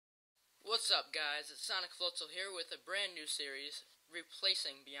What's up, guys? It's Sonic Floatzel here with a brand new series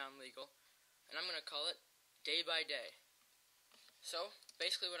replacing Beyond Legal, and I'm gonna call it Day by Day. So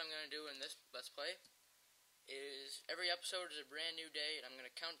basically what I'm gonna do in this Let's Play is every episode is a brand new day, and I'm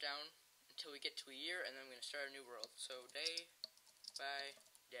gonna count down until we get to a year, and then I'm gonna start a new world. So day by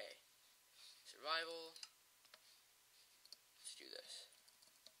day. Survival. Let's do this.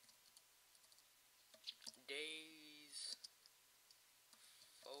 Days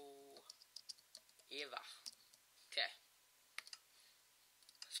EVAH. Okay.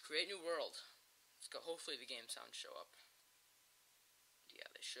 Let's create new world. Let's go. Hopefully the game sounds show up. Yeah,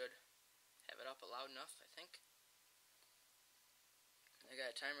 they should. Have it up loud enough, I think. I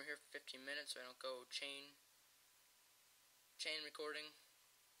got a timer here for 15 minutes so I don't go chain recording.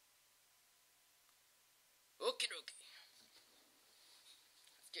 Okie dokie.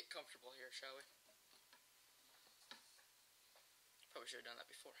 Let's get comfortable here, shall we? Probably should have done that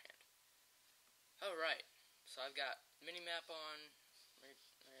beforehand. Alright, so I've got mini-map on, right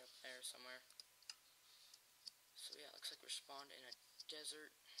up there somewhere. So yeah, looks like we're spawned in a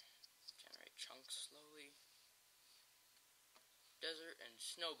desert. Generate chunks slowly. Desert and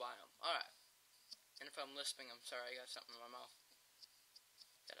snow biome. Alright. And if I'm lisping, I'm sorry, I got something in my mouth.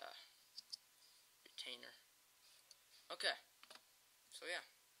 Got a retainer. Okay. So yeah.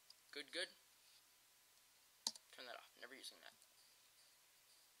 Good. Turn that off. Never using that.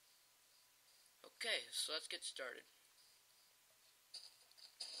 Okay, so let's get started.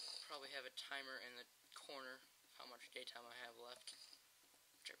 Probably have a timer in the corner of how much daytime I have left,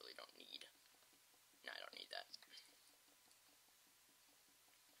 which I really don't need. No, I don't need that.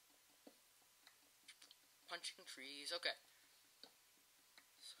 Punching trees. Okay.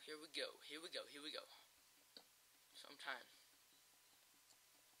 So here we go. Sometime.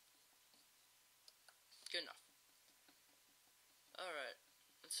 Good enough. Alright.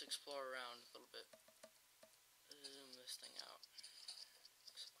 Let's explore around a little bit. Zoom this thing out.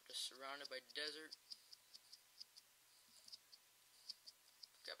 So we're just surrounded by desert.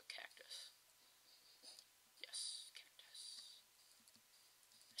 Grab a cactus. Yes, cactus.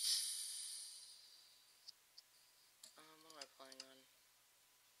 What am I playing on?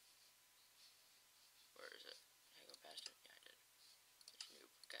 Where is it? Did I go past it? Yeah, I did.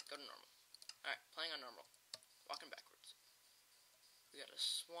 Noob. Okay, go to normal. Alright, playing on normal. Walking backwards. We got a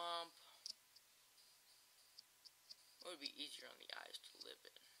swamp. What would be easier on the eyes to live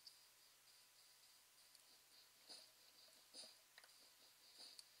in?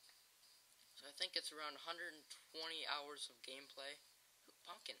 So I think it's around 120 hours of gameplay. Ooh,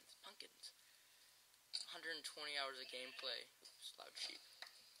 pumpkins. 120 hours of gameplay. Oops, loud sheep.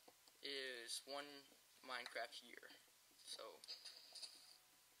 Is one Minecraft year. So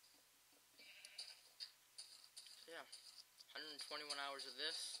yeah. 121 hours of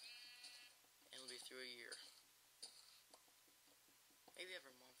this, and it'll be through a year. Maybe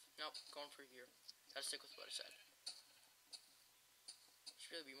every month. Nope, going for a year. Gotta stick with what I said.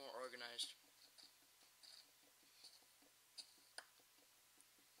 Should really be more organized.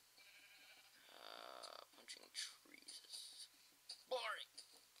 Punching trees is boring.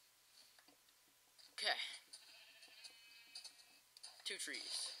 Okay. 2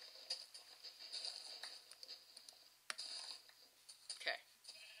 trees.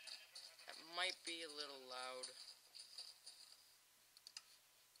 Might be a little loud.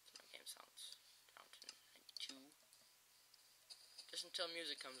 My game sounds down to 92. Just until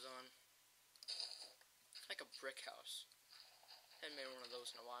music comes on. It's like a brick house. Haven't made one of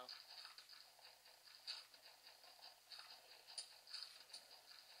those in a while.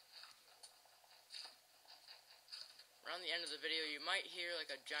 Around the end of the video, you might hear like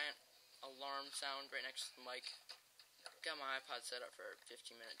a giant alarm sound right next to the mic. Got my iPod set up for a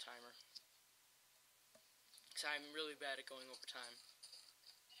 15-minute timer. Because I'm really bad at going over time.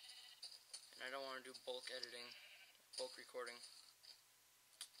 And I don't want to do bulk editing, bulk recording.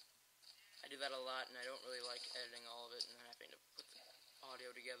 I do that a lot, and I don't really like editing all of it and then having to put the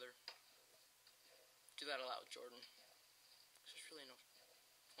audio together. Do that a lot with Jordan. There's really no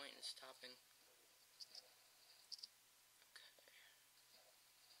point in stopping. Okay.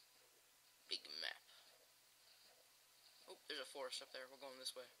 Big map. Oh, there's a forest up there. We're going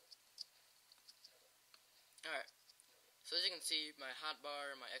this way. Alright, so as you can see, my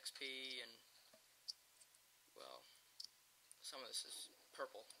hotbar, my XP, and, well, some of this is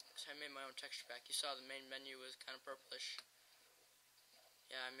purple, because I made my own texture pack. You saw the main menu was kind of purplish.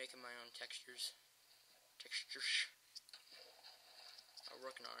 Yeah, I'm making my own textures. I'm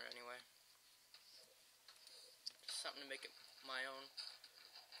working on it anyway. Just something to make it my own.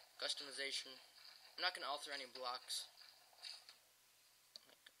 Customization. I'm not going to alter any blocks.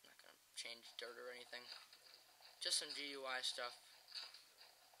 I'm not going to change dirt or anything. Just some GUI stuff.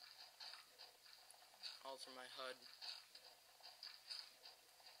 Alter my HUD.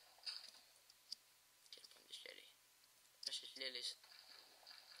 That's just lilies.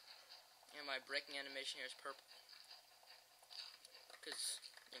 And my breaking animation here is purple. Because,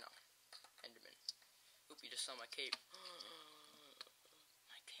 you know, Enderman. Oop, you just saw my cape.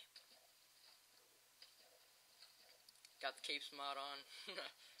 My cape. Got the capes mod on.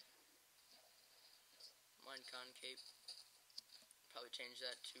 Minecon cape. Probably change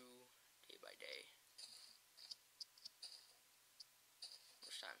that to day by day.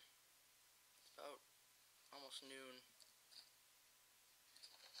 Which time? It's about almost noon.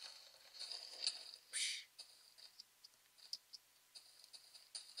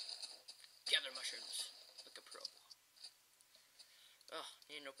 Gather mushrooms like a pro. Oh,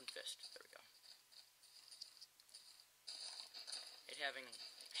 need an open fist. There we go.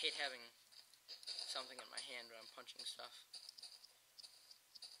 Hate having something in my hand when I'm punching stuff.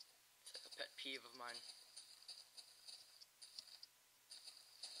 It's like a pet peeve of mine.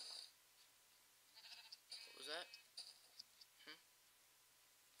 What was that?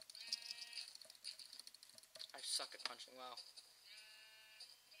 I suck at punching. Wow.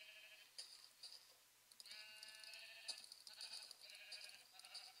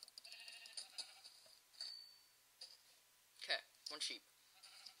 Okay, one sheep.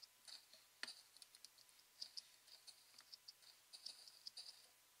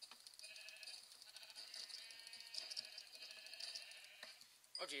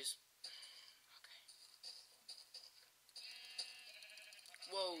 Oh jeez. Okay.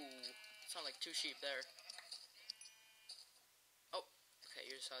 Whoa. Sound like two sheep there. Oh. Okay,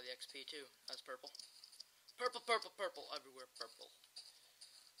 you just saw the XP too. That's purple. Purple, purple, purple. Everywhere purple.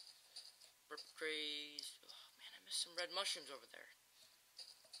 Purple craze. Oh man, I missed some red mushrooms over there.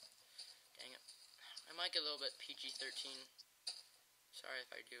 Dang it. I might get a little bit PG-13. Sorry if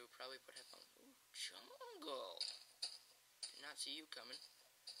I do. Probably put headphones. Ooh, jungle. Did not see you coming.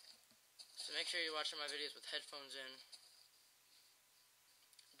 So make sure you're watching my videos with headphones in.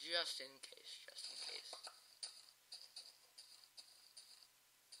 Just in case. Just in case.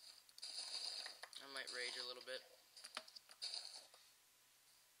 I might rage a little bit.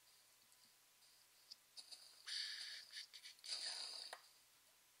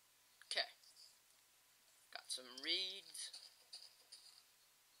 Okay. Got some reeds.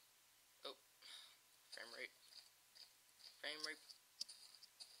 Oh. Frame rate. Frame rate.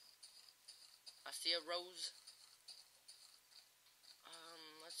 I see a rose.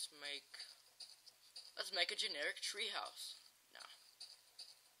 Let's make a generic treehouse. No.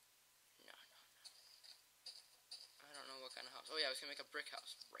 No. I don't know what kind of house. Oh yeah, I was gonna make a brick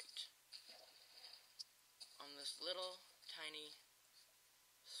house. Right. On this little tiny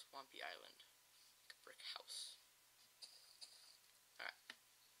swampy island. Like a brick house. Alright.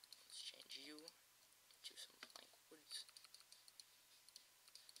 Let's change you to some plank woods.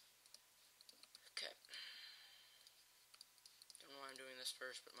 Okay. Don't know why I'm doing this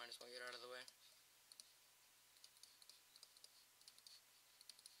first, but might as well get out of the way.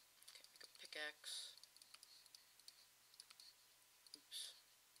 Okay, make a pickaxe. Oops.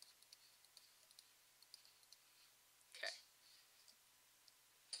 Okay.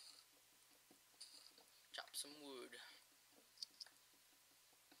 Chop some wood.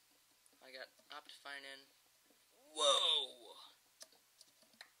 I got Optifine in. Whoa!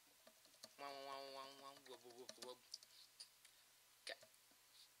 Wow, wow, wow, wow, whoop, whoop, whoop, whoop. Okay.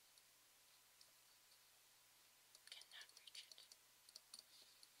 Cannot reach it.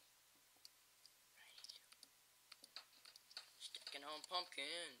 Right. Stacking on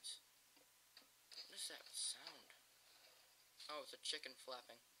pumpkins. What is that sound? Oh, it's a chicken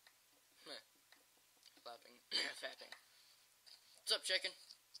flapping. Flapping. Fapping. What's up, chicken?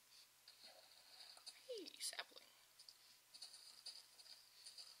 Hey, sapling.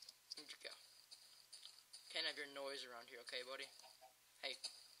 Where'd you go? Can't have your noise around here, okay, buddy? Hey.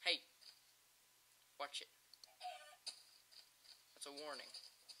 Hey. Watch it. That's a warning.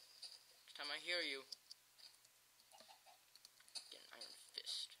 Next time I hear you, get an iron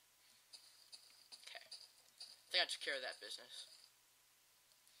fist. Okay. I think I took care of that business.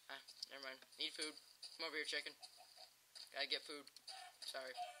 Ah, never mind. Need food. Come over here, chicken. Gotta get food.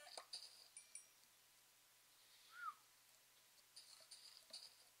 Sorry.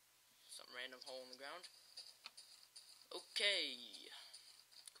 Some random hole in the ground. Okay.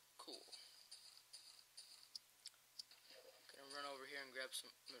 Cool. Gonna run over here and grab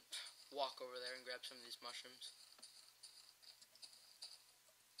some. Walk over there and grab some of these mushrooms.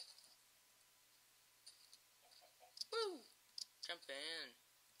 Woo! Jump in.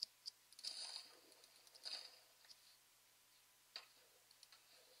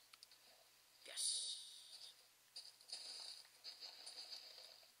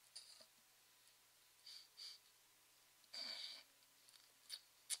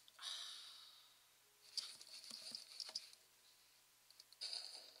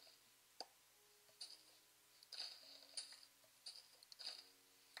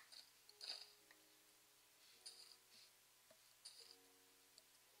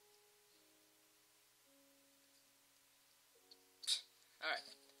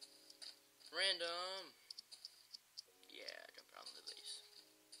 random. Yeah, jump around lilies.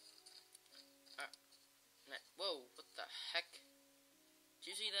 Alright. Whoa, what the heck? Did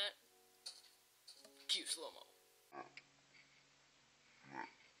you see that? Cue slow-mo.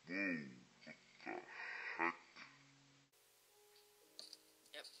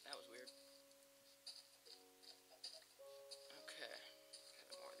 Yep, that was weird. Okay,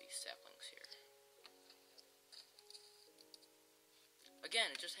 got more of these saplings here. Again,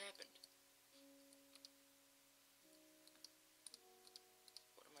 it just happened.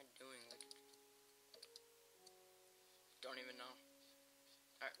 What am I doing? Like, don't even know.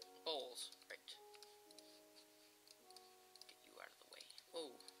 Alright, bowls. Right. Get you out of the way.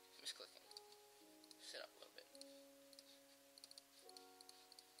 Whoa, misclicking. Sit up a little bit.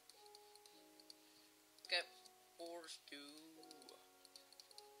 Okay, or stew.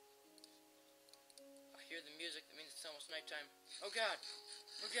 I hear the music, that means it's almost nighttime. Oh god!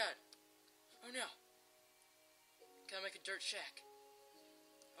 Oh god! Oh no! Can I make a dirt shack?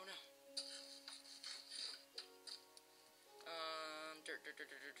 Oh no. Dirt.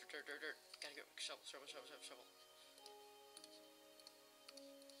 Gotta get shovel.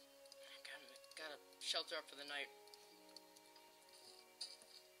 Gotta shelter up for the night.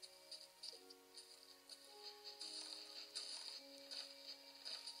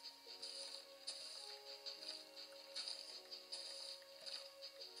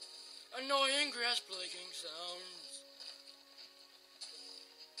 Annoying grass breaking sounds.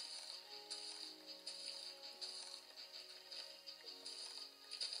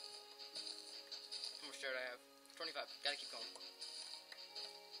 How much dirt I have? 25. Gotta keep going.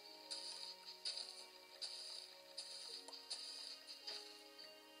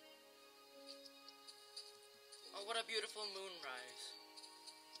 Oh, what a beautiful moonrise.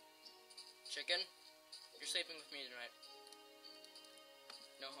 Chicken, you're sleeping with me tonight.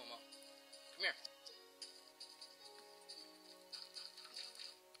 No homo. Come here.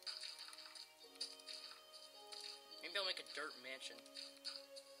 Maybe I'll make a dirt mansion.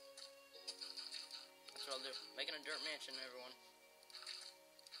 That's what I'll do. Making a dirt mansion, everyone.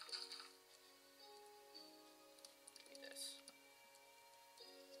 Give me this.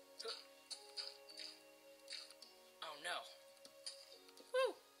 Oh no.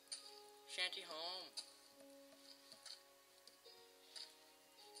 Woo! Shanty home.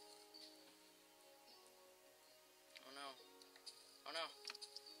 Oh no.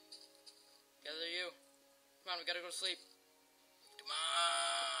 Gather you. Come on, we gotta go to sleep. Come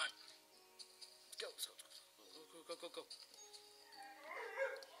on! Go.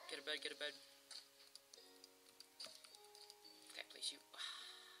 Get a bed. Okay, place you.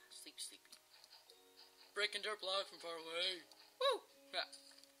 Sleepy. Breaking dirt block from far away. Woo! Yeah.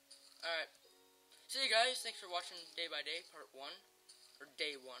 Alright. See you guys. Thanks for watching Day by Day, part 1. Or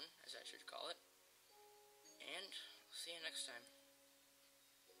day 1, as I should call it. And see you next time.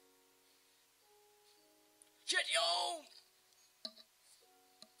 Shit, yo!